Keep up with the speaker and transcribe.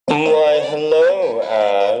Why, hello,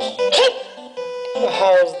 Ash.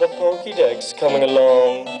 How's the Pokédex coming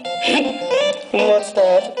along? What's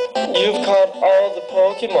that? You've caught all the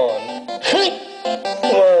Pokemon.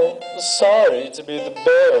 Well, sorry to be the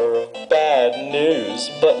bearer of bad news,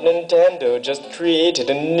 but Nintendo just created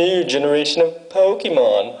a new generation of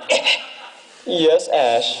Pokemon. Yes,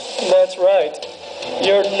 Ash, that's right.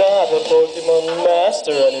 You're not a Pokemon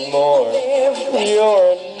master anymore.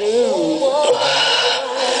 You're a noob.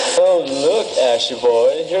 Oh, look, Ashy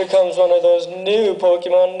boy. Here comes one of those new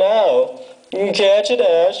Pokemon now. Catch it,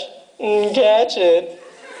 Ash. Catch it.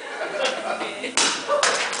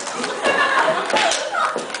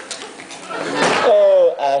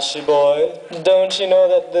 Oh, Ashy boy. Don't you know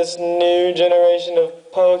that this new generation of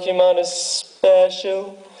Pokemon is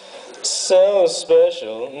special? So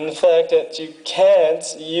special, in fact, that you can't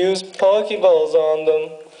use Pokeballs on them.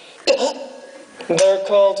 They're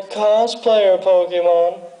called cosplayer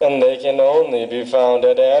Pokemon, and they can only be found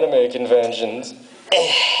at anime conventions.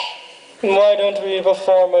 Why don't we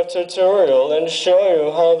perform a tutorial and show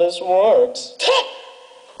you how this works?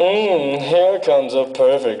 Here comes a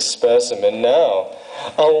perfect specimen now.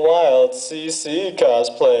 A wild CC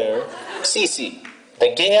cosplayer. CC,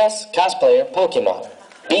 the Chaos cosplayer Pokemon.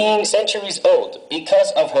 Being centuries old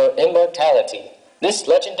because of her immortality, this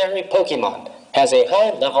legendary Pokemon has a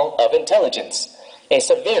high level of intelligence, a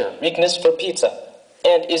severe weakness for pizza,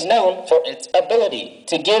 and is known for its ability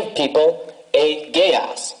to give people a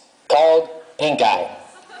chaos called pink eye.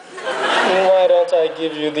 Why don't I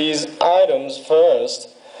give you these items first?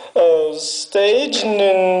 Oh, stage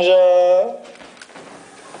ninja!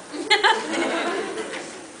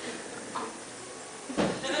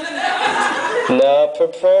 Now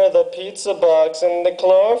prepare the pizza box in the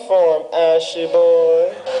chloroform, Ashy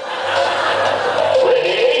boy.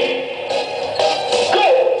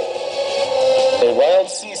 A wild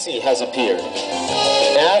CC has appeared.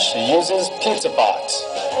 Ash uses pizza box.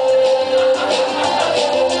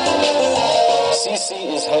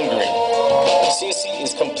 CC is hungry. CC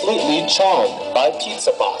is completely charmed by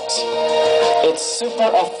pizza box. It's super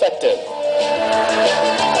effective.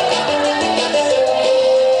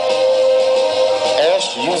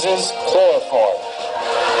 Ash uses chloroform.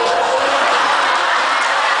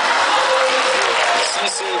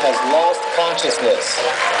 CC has lost consciousness.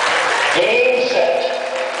 Game set.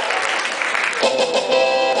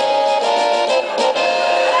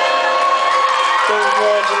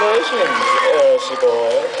 Congratulations, Ashy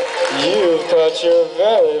boy. You've caught your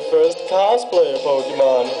very first cosplayer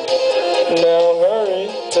Pokemon. Now hurry,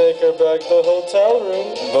 take her back to the hotel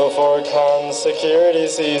room before con security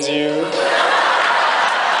sees you.